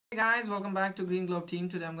Hey guys, welcome back to Green Globe Team.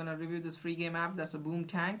 Today I'm going to review this free game app that's a Boom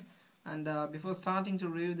Tank. And before starting to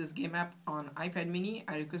review this game app on iPad mini,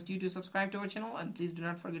 I request you to subscribe to our channel and please do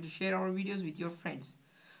not forget to share our videos with your friends.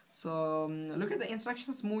 So look at the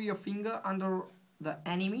instructions. Move your finger under the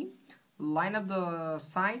enemy, line up the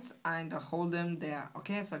sides and hold them there.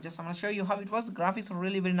 Okay, so I'm going to show you how it was. The graphics are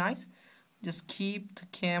really very nice. Just keep the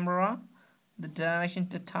camera, the direction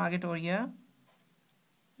to target over here.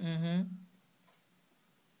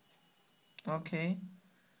 Okay.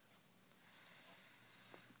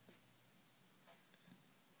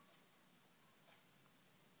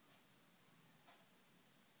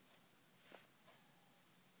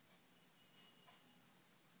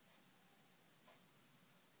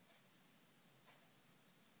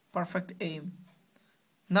 Perfect aim.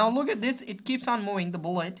 Now look at this, it keeps on moving the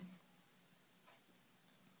bullet.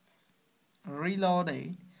 Reload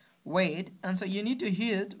it. Wait, and so you need to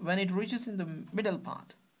hit when it reaches in the middle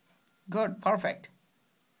part. Good, perfect.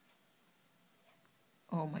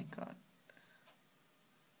 Oh my god.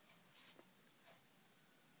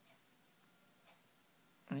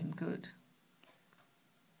 I'm good.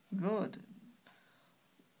 Good.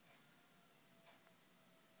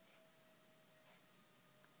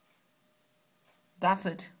 That's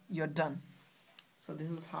it. You're done. So this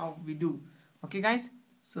is how we do. Okay guys.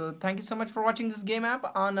 So thank you so much for watching this game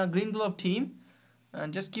app on a Green Globe Team.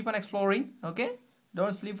 And just keep on exploring. Okay.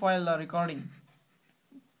 Don't sleep while recording.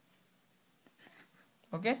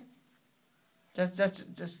 Okay.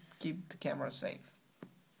 Just keep the camera safe.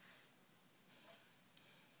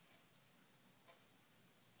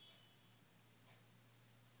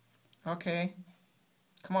 Okay.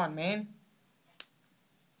 Come on, man.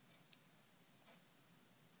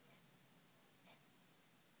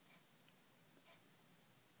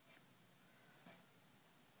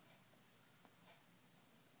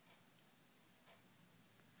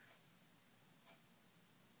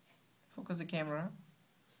 Focus the camera.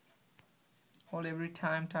 Hold every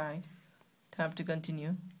time tight. Tap to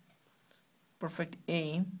continue. Perfect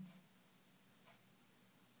aim.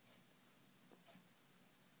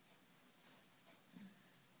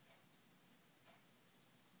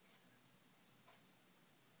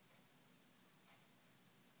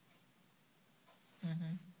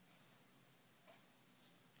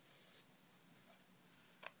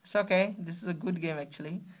 It's okay. This is a good game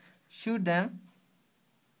actually. Shoot them.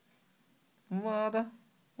 Mother,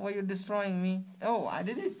 why are you destroying me? Oh, I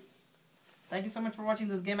did it. Thank you so much for watching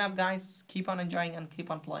this game app, guys. Keep on enjoying and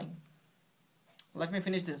keep on playing. Let me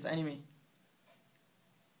finish this anime.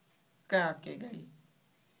 Okay, guys.